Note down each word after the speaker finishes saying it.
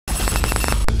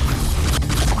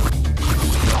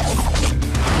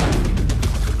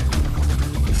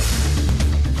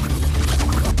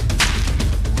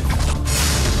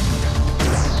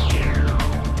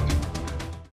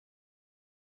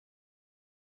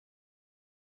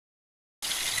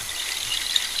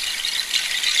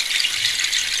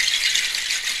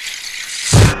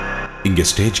இங்கே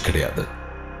ஸ்டேஜ் கிடையாது,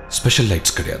 special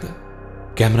lights கிடையாது,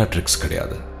 கேமரா ட்ரிக்ஸ்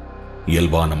கிடையாது.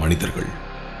 இயல்பான மனிதர்கள்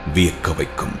வியக்க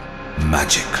வைக்கும்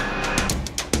மேஜிக்.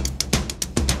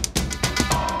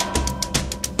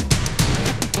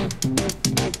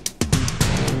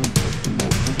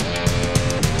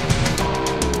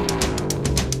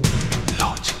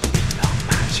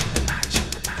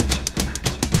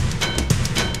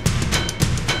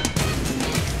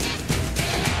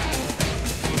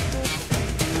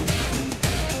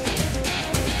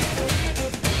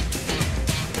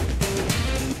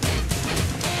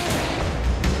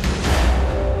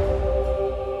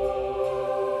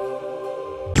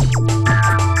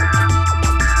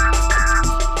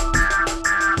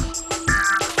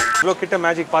 இவ்வளோ கிட்ட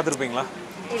மேஜிக் பார்த்துருப்பீங்களா?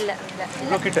 இல்ல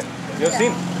இவ்வளோ கிட்ட you have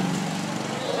seen?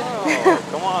 Oh,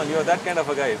 come on, you are that kind of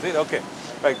a guy, is it? Okay,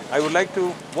 right. I would like to,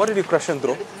 what did you crush and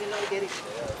throw?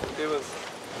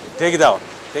 Take it out,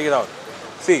 take it out.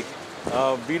 See,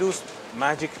 we do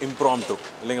magic impromptu.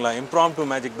 இல்லைங்களா, impromptu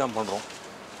magic தான் பண்ணுறோம்.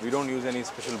 We don't use any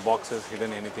special boxes,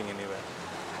 hidden anything anywhere.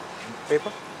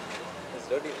 Paper? It's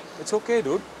dirty. It's okay,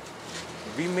 dude.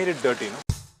 We made it dirty, no?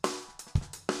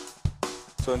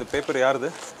 So இந்த paper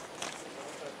யாருது?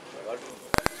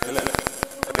 இல்லை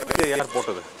யார்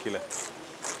போட்டது கீழே?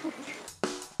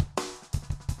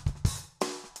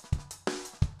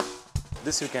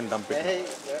 This you can dump it.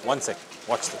 One sec.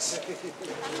 Watch this.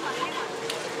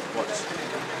 Watch.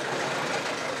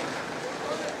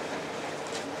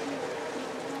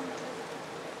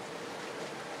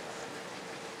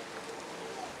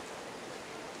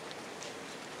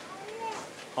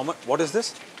 How much? What is this?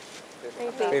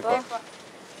 Paper.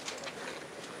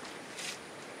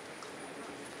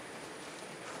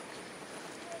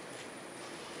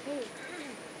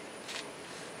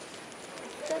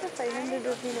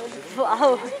 Wow.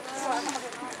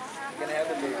 Can I have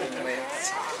the paper in my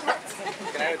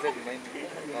Can I have the mine?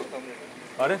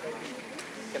 Pardon?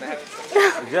 Can I have it?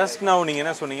 Just now நீங்க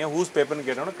என்ன சொன்னீங்க? Whose paper னு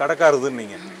கேட்டோம், கடக்காரதுன்னு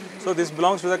நீங்க. So this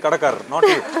belongs to the கடக்காரர், not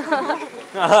you.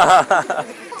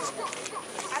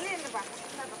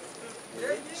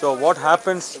 So what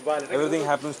happens? Everything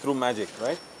happens through magic,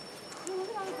 right?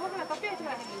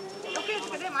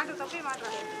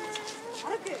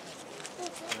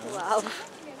 Wow.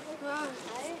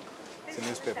 It's a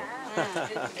newspaper.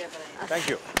 Thank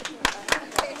you.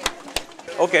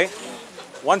 Okay.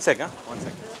 One second. One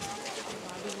second.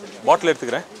 Bottle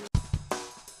எடுத்துக்கிறேன்.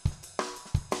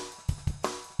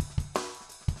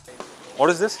 What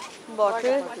is this?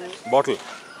 Bottle. Bottle.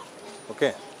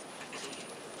 Okay.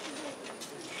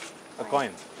 A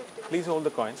coin. Please hold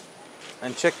the coin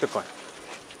and check the coin.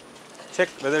 Check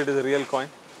whether it is a real coin.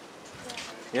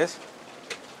 Yes?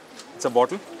 It's a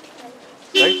bottle.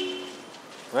 Right?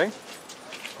 Right?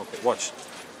 Okay, watch.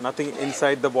 Nothing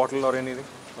inside the bottle or anything.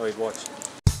 Oh, wait, watch.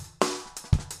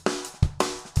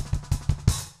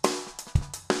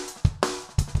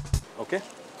 Okay,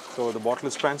 so the bottle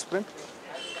is transparent.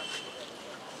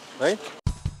 Right?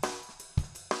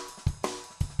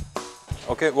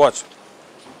 Okay, watch.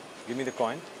 Give me the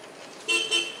coin.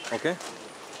 Okay.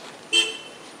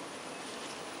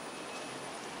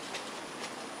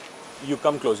 You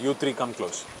come close. You three come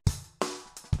close.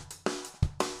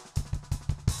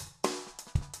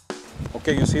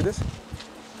 Okay, you see this?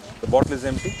 The bottle is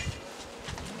empty.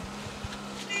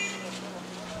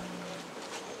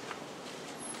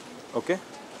 Okay.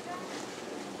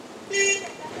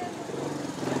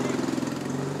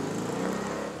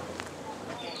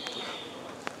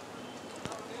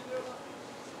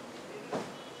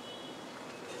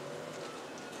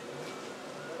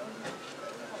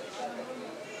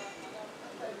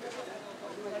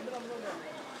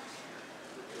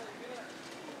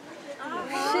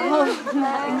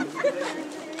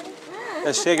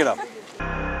 Let's shake it up.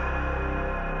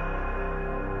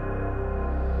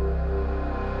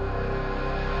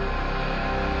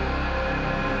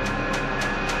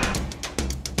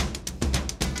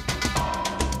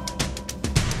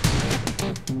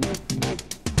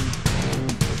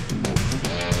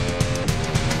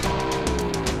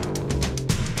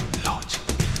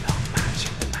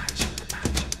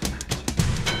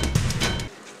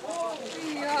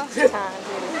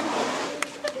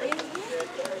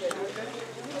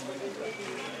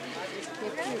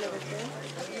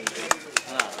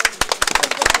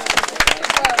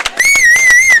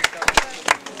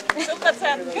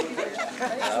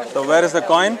 So where is the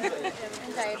coin?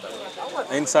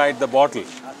 Inside the bottle.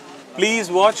 Please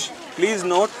watch, please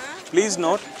note, please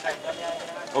note.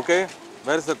 Okay,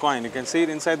 where is the coin? You can see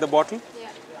it inside the bottle?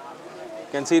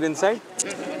 Can see it inside?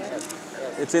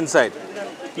 It's inside.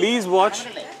 Please watch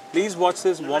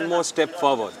this one more step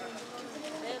forward.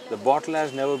 The bottle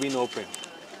has never been opened.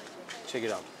 Check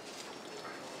it out.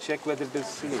 Check whether it is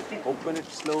sealed. Open it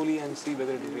slowly and see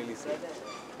whether it is really sealed.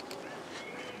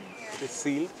 It is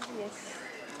sealed. Yes.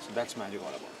 So that's magic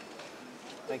all about.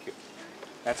 Thank you.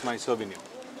 That's my souvenir.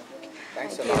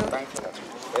 Thanks a lot. Thanks a lot.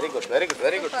 Very good. Very good.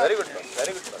 Very good. Very good.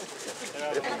 Very good.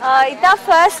 It's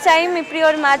first time இப்படி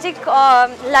ஒரு magic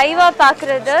live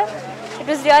பார்க்கிறது. It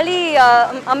was really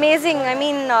amazing. I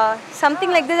mean,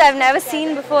 something like this I've never seen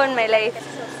before in my life.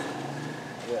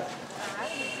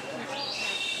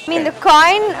 I mean, the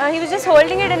coin, he was just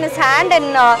holding it in his hand, and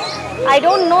I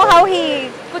don't know how he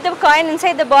put the coin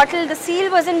inside the bottle. The seal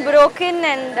wasn't broken,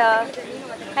 and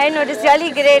I know, it is really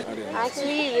great.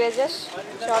 Actually, we were just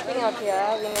shopping out here.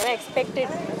 We never expected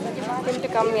him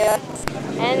to come here.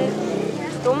 And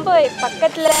ரொம்ப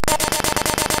பக்கத்துல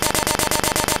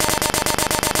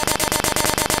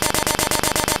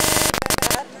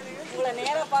உங்களை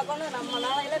நேரா பார்க்கணும்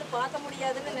நம்மளால பார்க்க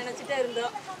முடியாதுன்னு நினைச்சிட்டே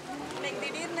இருந்தோம். இன்னைக்கு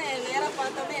திடீர்னு நேரா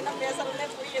பார்த்தோன்னே என்ன பேசுறதுன்னே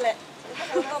புரியல.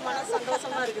 ரொம்ப மனசு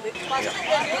சந்தோஷமா இருக்குது.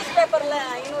 நியூஸ் பேப்பர்ல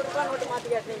 500 ரூபாய் நோட்டு மாத்தி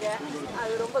காட்டுனீங்க.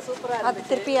 அது ரொம்ப சூப்பரா இருந்துச்சு. அது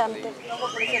திருப்பி ரொம்ப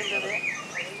பிடிச்சிருந்தது.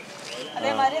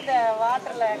 அதே மாதிரி இந்த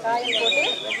வாட்டர்ல காயின் போட்டு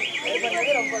இது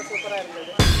பண்ணது ரொம்ப சூப்பரா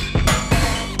இருந்தது.